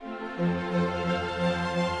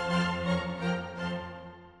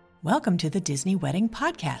Welcome to the Disney Wedding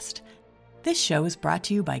Podcast. This show is brought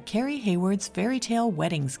to you by Carrie Hayward's Fairy Tale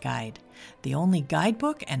Weddings Guide, the only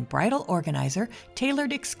guidebook and bridal organizer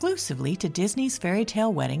tailored exclusively to Disney's fairy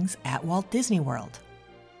tale weddings at Walt Disney World.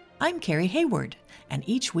 I'm Carrie Hayward, and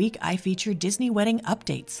each week I feature Disney wedding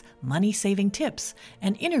updates, money-saving tips,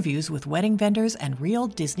 and interviews with wedding vendors and real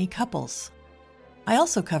Disney couples. I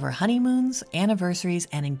also cover honeymoons, anniversaries,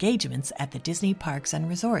 and engagements at the Disney parks and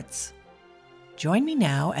resorts. Join me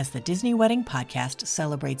now as the Disney Wedding Podcast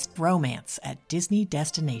celebrates romance at Disney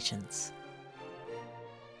destinations.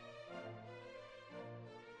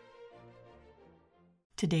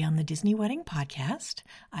 Today on the Disney Wedding Podcast,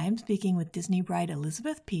 I am speaking with Disney bride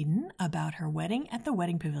Elizabeth Peden about her wedding at the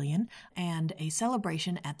Wedding Pavilion and a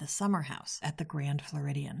celebration at the Summer House at the Grand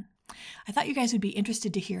Floridian. I thought you guys would be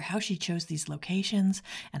interested to hear how she chose these locations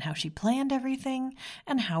and how she planned everything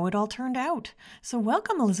and how it all turned out. So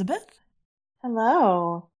welcome, Elizabeth.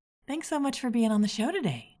 Hello. Thanks so much for being on the show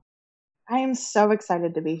today. I am so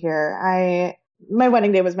excited to be here. My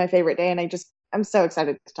wedding day was my favorite day, and I'm so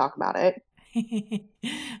excited to talk about it.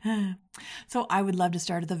 So I would love to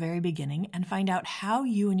start at the very beginning and find out how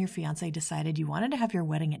you and your fiance decided you wanted to have your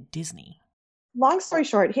wedding at Disney. Long story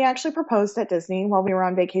short, he actually proposed at Disney while we were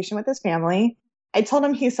on vacation with his family. I told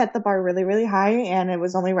him he set the bar really, really high, and it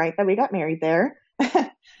was only right that we got married there.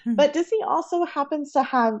 But Disney also happens to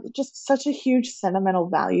have just such a huge sentimental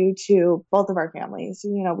value to both of our families.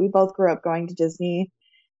 You know, we both grew up going to Disney,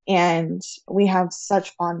 and we have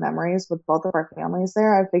such fond memories with both of our families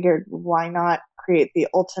there. I figured, why not create the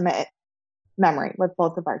ultimate memory with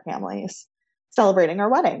both of our families celebrating our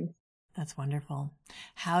wedding? That's wonderful.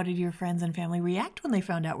 How did your friends and family react when they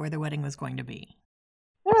found out where the wedding was going to be?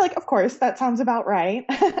 They were like, of course, that sounds about right.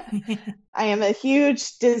 I am a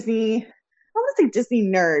huge Disney, I want to say Disney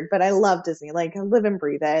nerd, but I love Disney. Like, I live and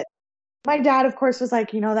breathe it. My dad, of course, was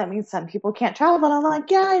like, that means some people can't travel. And I'm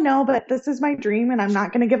like, yeah, I know, but this is my dream and I'm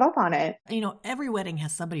not going to give up on it. Every wedding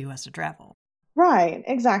has somebody who has to travel. Right,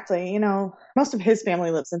 exactly. Most of his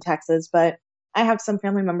family lives in Texas, but I have some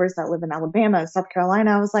family members that live in Alabama, South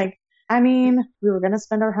Carolina. I was like, we were going to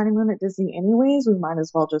spend our honeymoon at Disney anyways. We might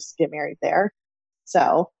as well just get married there.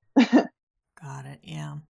 So. Got it.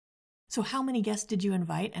 Yeah. So how many guests did you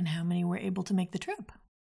invite and how many were able to make the trip?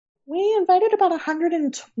 We invited about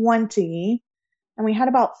 120 and we had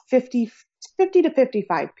about 50 to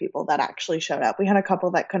 55 people that actually showed up. We had a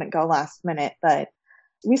couple that couldn't go last minute, but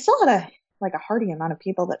we still had a hearty amount of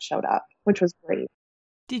people that showed up, which was great.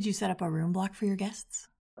 Did you set up a room block for your guests?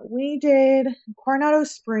 We did Coronado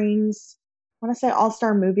Springs, I want to say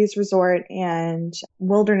All-Star Movies Resort, and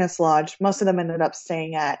Wilderness Lodge. Most of them ended up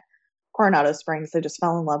staying at Coronado Springs. They just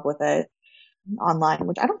fell in love with it online,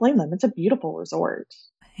 which I don't blame them. It's a beautiful resort.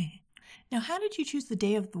 Now, how did you choose the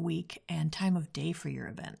day of the week and time of day for your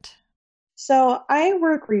event? So I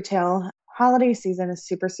work retail. Holiday season is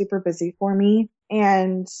super, super busy for me.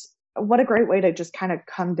 And what a great way to just kind of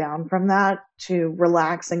come down from that to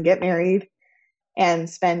relax and get married and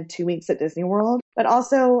spend 2 weeks at Disney World. But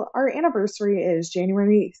also our anniversary is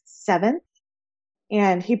January 7th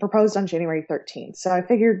and he proposed on January 13th. So I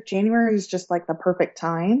figured January is just like the perfect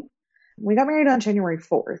time. We got married on January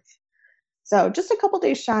 4th. So just a couple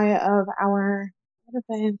days shy of our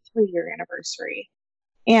 3-year anniversary.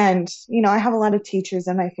 And, I have a lot of teachers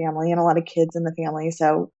in my family and a lot of kids in the family.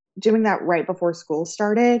 So doing that right before school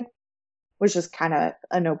started was just kind of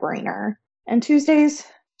a no-brainer. And Tuesdays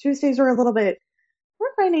were a little bit more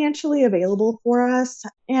financially available for us.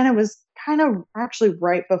 And it was kind of actually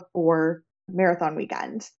right before marathon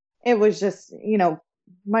weekend. It was just,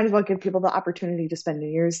 might as well give people the opportunity to spend New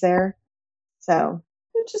Year's there. So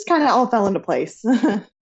it just kind of all fell into place.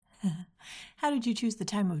 How did you choose the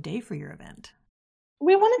time of day for your event?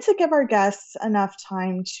 We wanted to give our guests enough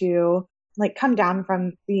time to come down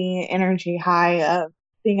from the energy high of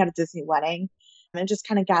being at a Disney wedding and just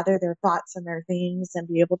kind of gather their thoughts and their things and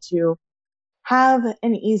be able to have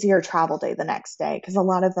an easier travel day the next day. Because a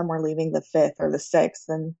lot of them were leaving the 5th or the 6th.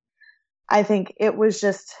 And I think it was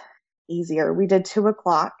just easier. We did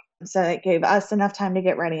 2:00. So it gave us enough time to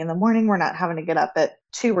get ready in the morning. We're not having to get up at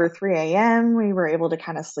 2 or 3 a.m. We were able to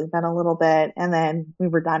kind of sleep in a little bit. And then we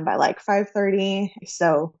were done by 5:30.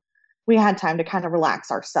 So we had time to kind of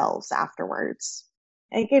relax ourselves afterwards.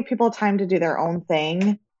 It gave people time to do their own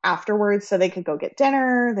thing afterwards. So they could go get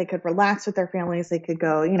dinner. They could relax with their families. They could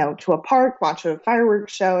go, to a park, watch a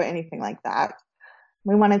fireworks show, anything like that.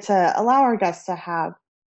 We wanted to allow our guests to have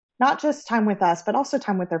not just time with us, but also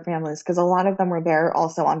time with their families, because a lot of them were there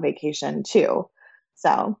also on vacation too.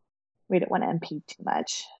 So we didn't want to impede too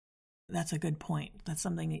much. That's a good point. That's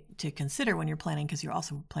something to consider when you're planning, because you're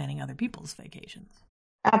also planning other people's vacations.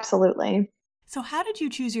 Absolutely. So how did you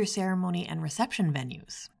choose your ceremony and reception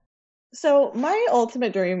venues? So my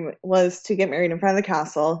ultimate dream was to get married in front of the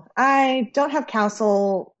castle. I don't have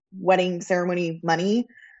castle wedding ceremony money,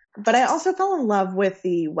 but I also fell in love with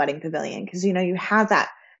the wedding pavilion because, you have that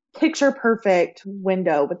picture perfect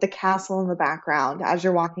window with the castle in the background as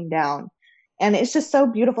you're walking down. And it's just so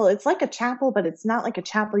beautiful. It's like a chapel, but it's not like a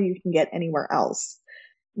chapel you can get anywhere else,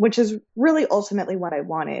 which is really ultimately what I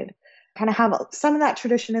wanted. Kind of have some of that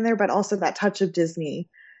tradition in there, but also that touch of Disney.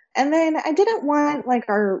 And then I didn't want like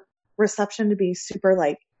our reception to be super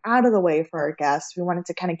like out of the way for our guests. We wanted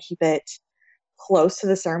to kind of keep it close to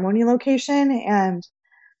the ceremony location, and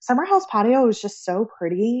Summer House Patio is just so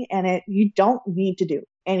pretty, and you don't need to do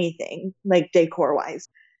anything like decor wise.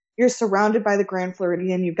 You're surrounded by the Grand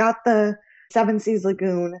Floridian. You've got the Seven Seas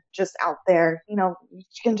Lagoon just out there. You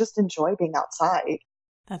can just enjoy being outside.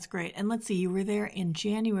 That's great. And let's see, you were there in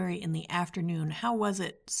January in the afternoon. How was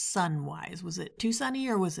it sun-wise? Was it too sunny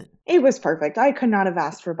or was it? It was perfect. I could not have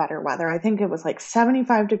asked for better weather. I think it was like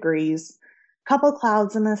 75 degrees, couple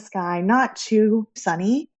clouds in the sky, not too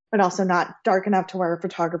sunny, but also not dark enough to where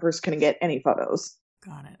photographers couldn't get any photos.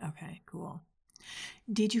 Got it. Okay, cool.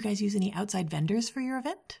 Did you guys use any outside vendors for your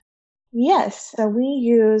event? Yes. So we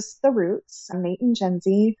used The Roots, Nate and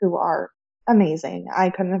Jenzy, who are amazing.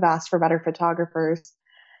 I couldn't have asked for better photographers.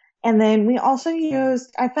 And then we also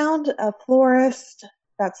I found a florist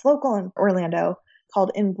that's local in Orlando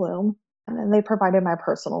called In Bloom, and then they provided my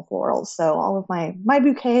personal florals. So all of my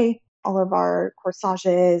bouquet, all of our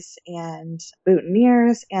corsages and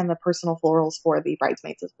boutonnieres, and the personal florals for the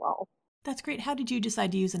bridesmaids as well. That's great. How did you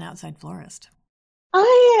decide to use an outside florist?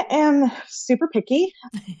 I am super picky.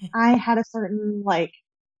 I had a certain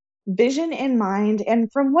vision in mind.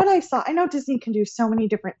 And from what I saw, I know Disney can do so many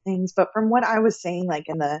different things, but from what I was saying,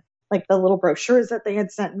 in the little brochures that they had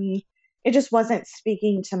sent me, it just wasn't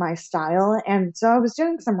speaking to my style. And so I was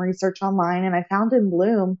doing some research online and I found In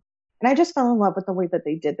Bloom, and I just fell in love with the way that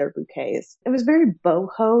they did their bouquets. It was very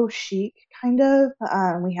boho chic, kind of.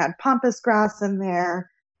 We had pampas grass in there,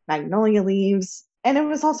 magnolia leaves, and it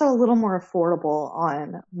was also a little more affordable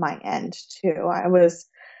on my end too.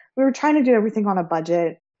 We were trying to do everything on a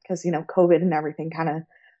budget because, COVID and everything kind of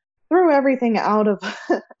threw everything out of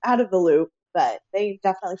out of the loop. But they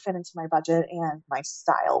definitely fit into my budget and my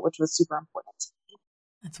style, which was super important to me.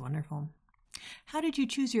 That's wonderful. How did you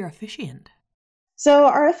choose your officiant? So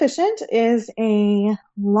our officiant is a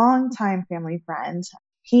longtime family friend.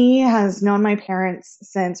 He has known my parents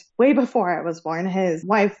since way before I was born. His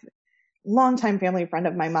wife, longtime family friend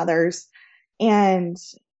of my mother's. And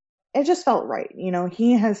it just felt right.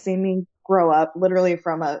 He has seen me grow up literally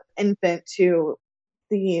from an infant to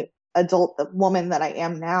the adult woman that I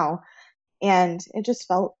am now. And it just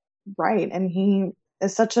felt right. And he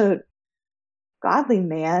is such a godly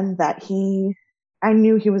man that I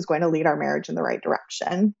knew he was going to lead our marriage in the right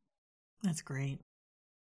direction. That's great.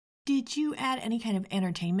 Did you add any kind of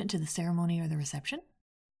entertainment to the ceremony or the reception?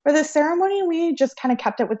 For the ceremony, we just kind of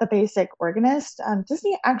kept it with the basic organist.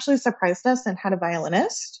 Disney actually surprised us and had a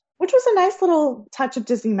violinist, which was a nice little touch of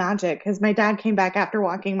Disney magic, because my dad came back after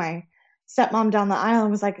walking my stepmom down the aisle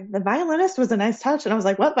and was like, the violinist was a nice touch. And I was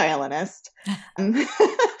like, what violinist?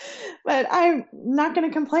 But I'm not going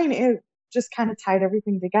to complain. It just kind of tied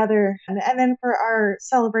everything together. And then for our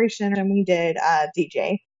celebration, we did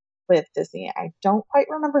DJ with Disney. I don't quite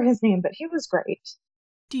remember his name, but he was great.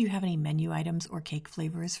 Do you have any menu items or cake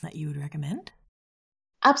flavors that you would recommend?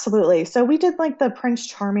 Absolutely. So we did the Prince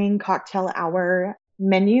Charming cocktail hour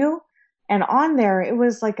menu. And on there, it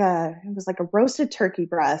was like a roasted turkey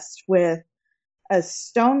breast with a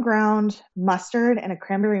stone ground mustard and a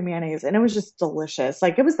cranberry mayonnaise. And it was just delicious.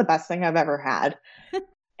 It was the best thing I've ever had.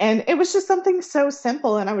 And it was just something so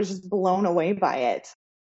simple. And I was just blown away by it.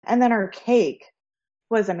 And then our cake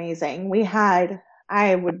was amazing.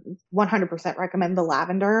 I would 100% recommend the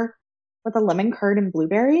lavender with a lemon curd and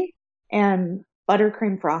blueberry and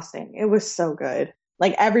buttercream frosting. It was so good.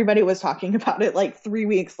 Everybody was talking about it 3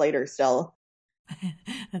 weeks later still.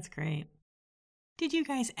 That's great. Did you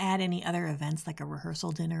guys add any other events like a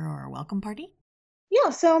rehearsal dinner or a welcome party? Yeah,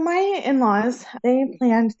 so my in-laws, they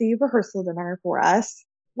planned the rehearsal dinner for us.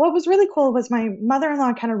 What was really cool was my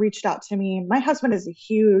mother-in-law kind of reached out to me. My husband is a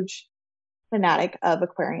huge fanatic of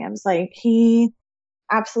aquariums. He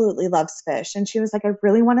absolutely loves fish. And she was like, I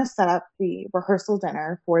really want to set up the rehearsal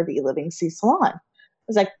dinner for the Living Sea Salon. I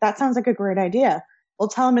was like, that sounds like a great idea. We'll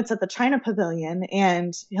tell him it's at the China Pavilion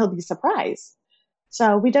and he'll be surprised.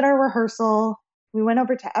 So we did our rehearsal. We went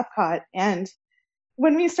over to Epcot, and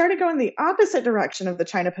when we started going the opposite direction of the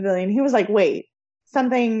China Pavilion, he was like, wait,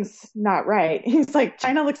 something's not right. He's like,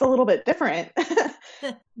 China looks a little bit different.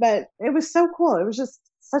 But it was so cool. It was just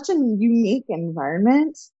such a unique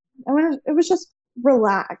environment. It was just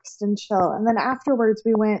relaxed and chill. And then afterwards,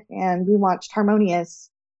 we went and we watched Harmonious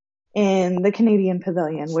in the Canadian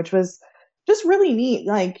Pavilion, which was just really neat.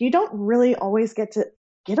 Like, you don't really always get to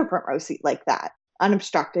get a front row seat like that,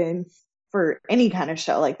 unobstructed for any kind of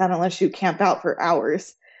show like that, unless you camp out for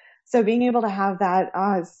hours. So being able to have that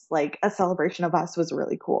as like a celebration of us was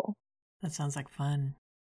really cool. That sounds like fun.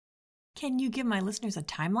 Can you give my listeners a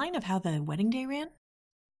timeline of how the wedding day ran?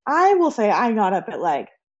 I will say I got up at like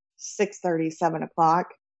 6:30, 7 o'clock.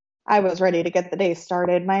 I was ready to get the day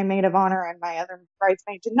started. My maid of honor and my other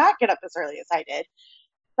bridesmaid did not get up as early as I did.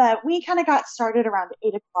 But we kind of got started around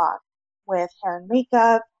 8 o'clock with hair and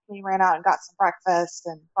makeup. We ran out and got some breakfast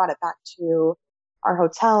and brought it back to our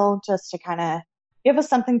hotel just to kind of give us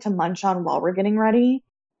something to munch on while we're getting ready.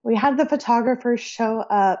 We had the photographer show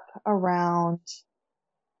up around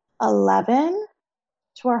 11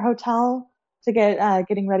 to our hotel to get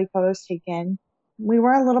getting ready photos taken. We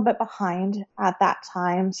were a little bit behind at that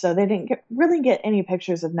time, so they didn't really get any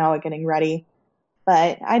pictures of Noah getting ready.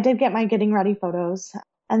 But I did get my getting ready photos.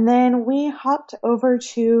 And then we hopped over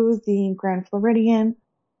to the Grand Floridian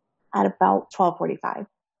at about 12:45.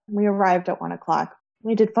 We arrived at 1 o'clock.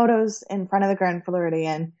 We did photos in front of the Grand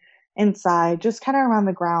Floridian, inside, just kind of around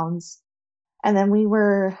the grounds. And then we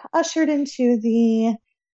were ushered into the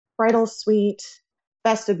bridal suite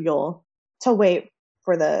vestibule to wait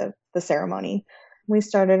for the ceremony. We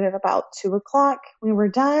started at about 2 o'clock. We were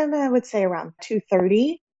done, I would say, around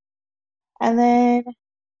 2:30. And then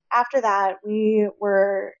after that, we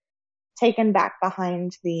were taken back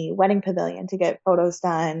behind the wedding pavilion to get photos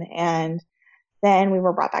done. And then we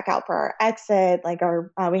were brought back out for our exit. Like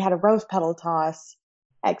we had a rose petal toss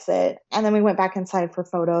exit. And then we went back inside for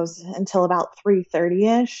photos until about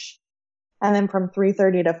 3:30-ish. And then from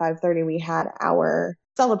 3:30 to 5:30, we had our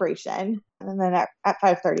celebration. And then at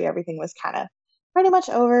 5:30, everything was kind of pretty much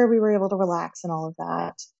over. We were able to relax and all of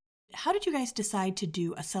that. How did you guys decide to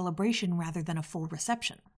do a celebration rather than a full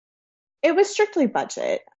reception? It was strictly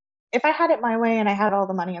budget. If I had it my way and I had all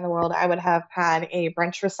the money in the world, I would have had a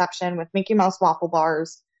brunch reception with Mickey Mouse waffle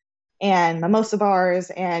bars and mimosa bars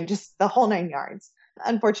and just the whole 9 yards.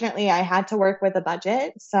 Unfortunately, I had to work with a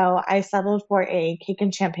budget, so I settled for a cake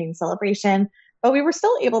and champagne celebration, but we were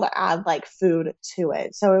still able to add like food to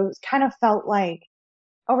it. So it was kind of felt like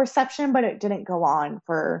a reception, but it didn't go on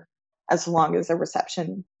for as long as a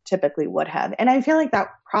reception typically would have. And I feel like that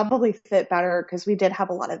probably fit better because we did have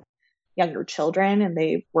a lot of younger children and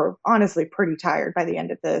they were honestly pretty tired by the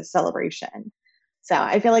end of the celebration. So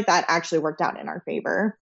I feel like that actually worked out in our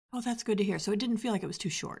favor. Oh, that's good to hear. So it didn't feel like it was too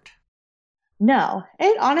short. No,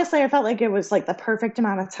 honestly, I felt like it was like the perfect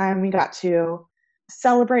amount of time we got to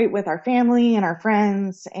celebrate with our family and our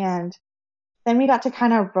friends. And then we got to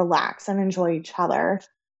kind of relax and enjoy each other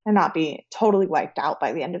and not be totally wiped out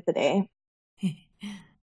by the end of the day.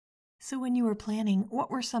 So when you were planning, what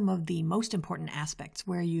were some of the most important aspects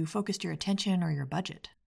where you focused your attention or your budget?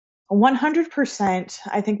 100%,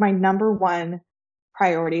 I think my number one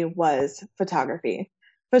priority was photography.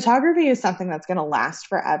 Photography is something that's going to last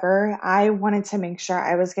forever. I wanted to make sure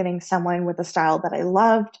I was getting someone with a style that I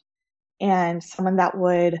loved and someone that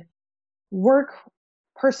would work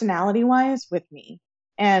personality-wise with me.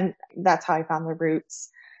 And that's how I found the roots.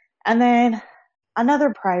 And then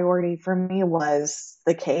another priority for me was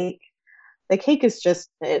the cake. The cake is just,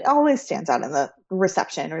 it always stands out in the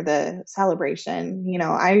reception or the celebration. You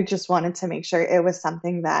know, I just wanted to make sure it was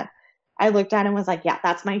something that I looked at and was like, yeah,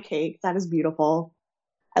 that's my cake. That is beautiful.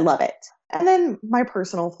 I love it. And then my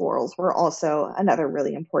personal florals were also another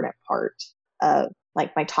really important part of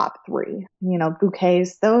like my top three. You know,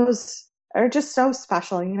 bouquets, those are just so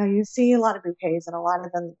special. You know, you see a lot of bouquets and a lot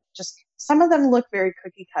of them just, some of them look very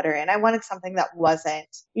cookie cutter. And I wanted something that wasn't,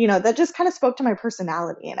 you know, that just kind of spoke to my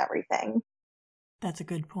personality and everything. That's a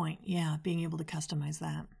good point. Yeah, being able to customize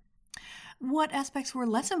that. What aspects were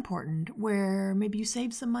less important where maybe you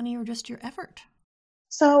saved some money or just your effort?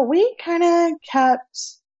 So we kind of kept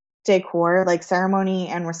decor, like ceremony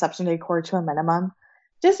and reception decor, to a minimum.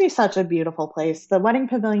 Disney's such a beautiful place. The wedding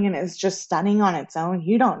pavilion is just stunning on its own.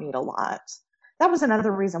 You don't need a lot. That was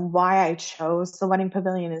another reason why I chose the wedding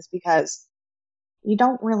pavilion, is because you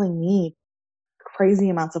don't really need crazy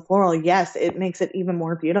amounts of floral. Yes, it makes it even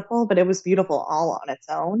more beautiful, but it was beautiful all on its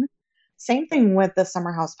own. Same thing with the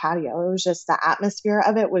summer house patio. It was just the atmosphere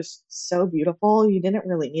of it was so beautiful. You didn't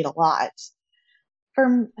really need a lot.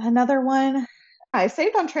 For another one, I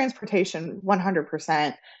saved on transportation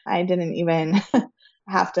 100%. I didn't even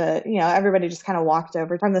have to, everybody just kind of walked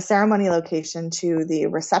over from the ceremony location to the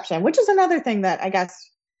reception, which is another thing that I guess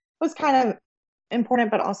was kind of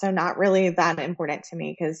important, but also not really that important to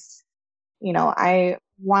me because, I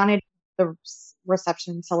wanted the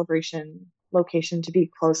reception celebration location to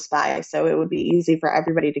be close by so it would be easy for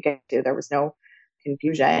everybody to get to. There was no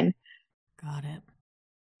confusion. Got it.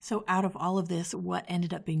 So out of all of this, what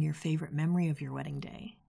ended up being your favorite memory of your wedding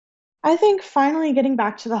day? I think finally getting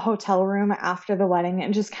back to the hotel room after the wedding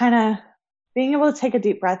and just kind of being able to take a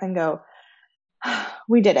deep breath and go,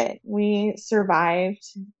 we did it. We survived.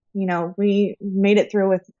 We made it through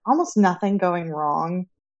with almost nothing going wrong.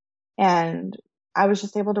 And I was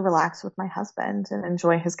just able to relax with my husband and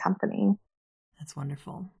enjoy his company. That's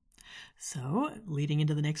wonderful. So, leading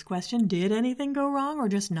into the next question, did anything go wrong or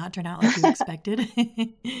just not turn out like you expected?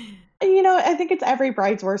 I think it's every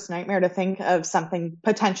bride's worst nightmare to think of something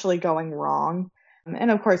potentially going wrong. And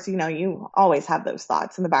of course, you always have those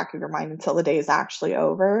thoughts in the back of your mind until the day is actually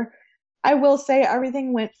over. I will say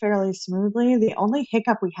everything went fairly smoothly. The only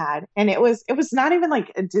hiccup we had, and it was not even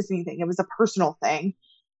like a Disney thing, it was a personal thing.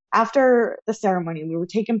 After the ceremony, we were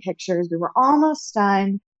taking pictures. We were almost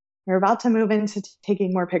done. We were about to move into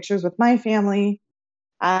taking more pictures with my family.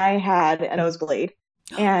 I had a nosebleed.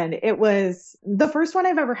 And it was the first one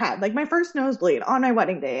I've ever had, like my first nosebleed on my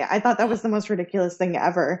wedding day. I thought that was the most ridiculous thing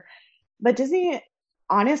ever. But Disney,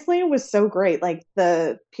 honestly, was so great. Like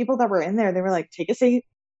the people that were in there, they were like, take a seat.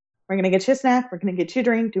 We're going to get you a snack. We're going to get you a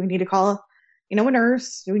drink. Do we need to call, a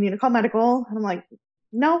nurse? Do we need to call medical? And I'm like,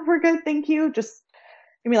 no, we're good. Thank you. Just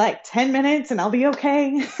give me like 10 minutes and I'll be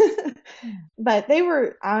okay. But they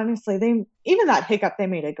were honestly, even that hiccup, they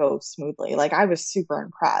made it go smoothly. Like I was super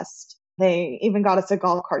impressed. They even got us a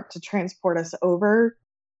golf cart to transport us over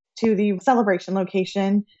to the celebration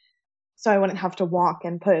location so I wouldn't have to walk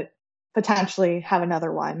and potentially have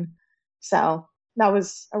another one. So that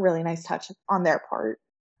was a really nice touch on their part.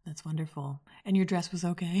 That's wonderful. And your dress was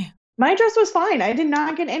okay? My dress was fine. I did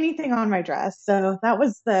not get anything on my dress. So that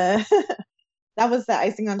was the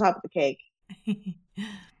icing on top of the cake.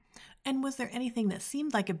 And was there anything that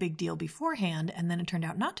seemed like a big deal beforehand and then it turned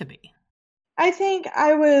out not to be? I think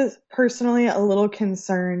I was personally a little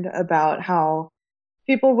concerned about how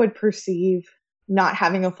people would perceive not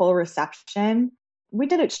having a full reception. We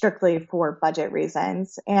did it strictly for budget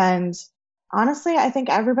reasons. And honestly, I think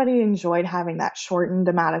everybody enjoyed having that shortened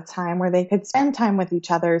amount of time where they could spend time with each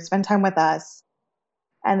other, spend time with us,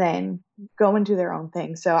 and then go and do their own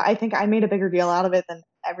thing. So I think I made a bigger deal out of it than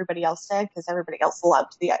everybody else did because everybody else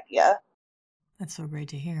loved the idea. That's so great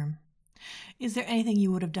to hear. Is there anything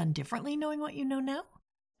you would have done differently knowing what you know now?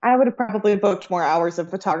 I would have probably booked more hours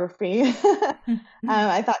of photography.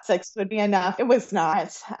 I thought 6 would be enough. It was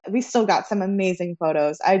not. We still got some amazing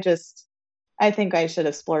photos. I think I should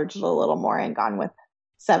have splurged a little more and gone with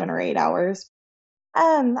 7 or 8 hours.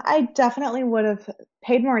 I definitely would have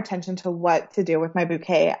paid more attention to what to do with my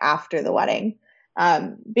bouquet after the wedding.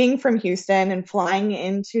 Being from Houston and flying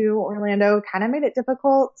into Orlando kind of made it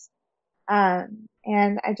difficult.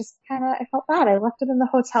 And I just I felt bad. I left it in the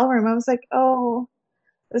hotel room. I was like, oh,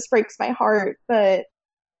 this breaks my heart. But,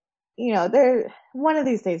 one of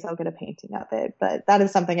these days I'll get a painting of it. But that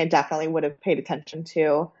is something I definitely would have paid attention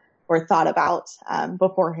to or thought about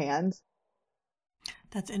beforehand.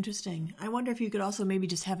 That's interesting. I wonder if you could also maybe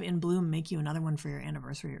just have In Bloom make you another one for your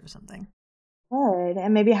anniversary or something. Good.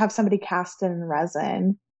 And maybe have somebody cast in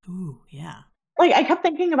resin. Ooh, yeah. Like I kept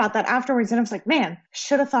thinking about that afterwards and I was like, man,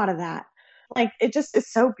 should have thought of that. Like it just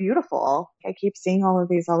is so beautiful. I keep seeing all of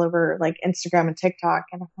these all over like Instagram and TikTok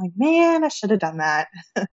and I'm like, man, I should have done that.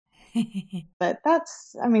 But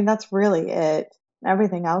that's really it.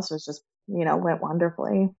 Everything else was just, went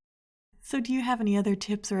wonderfully. So do you have any other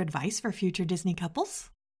tips or advice for future Disney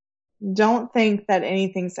couples? Don't think that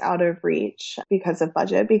anything's out of reach because of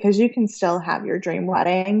budget, because you can still have your dream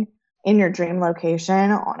wedding in your dream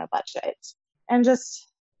location on a budget. And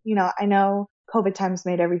just, I know COVID times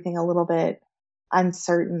made everything a little bit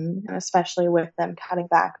uncertain, especially with them cutting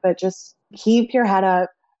back, but just keep your head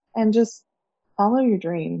up and just follow your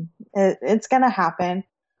dream. It's going to happen.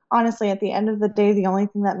 Honestly, at the end of the day, the only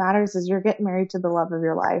thing that matters is you're getting married to the love of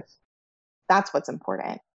your life. That's what's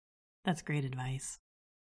important. That's great advice.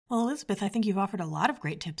 Well, Elizabeth, I think you've offered a lot of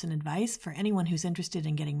great tips and advice for anyone who's interested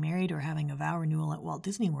in getting married or having a vow renewal at Walt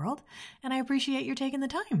Disney World, and I appreciate your taking the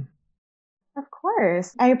time. Of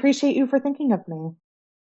course. I appreciate you for thinking of me.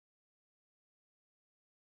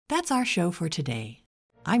 That's our show for today.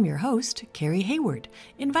 I'm your host, Carrie Hayward,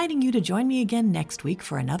 inviting you to join me again next week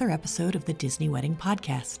for another episode of the Disney Wedding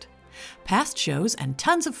Podcast. Past shows and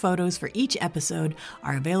tons of photos for each episode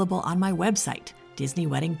are available on my website,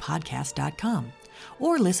 DisneyWeddingPodcast.com,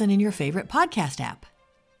 or listen in your favorite podcast app.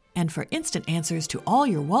 And for instant answers to all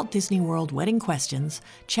your Walt Disney World wedding questions,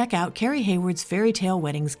 check out Carrie Hayward's Fairy Tale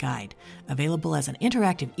Weddings Guide, available as an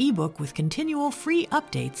interactive ebook with continual free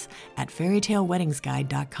updates at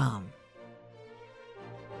fairytaleweddingsguide.com.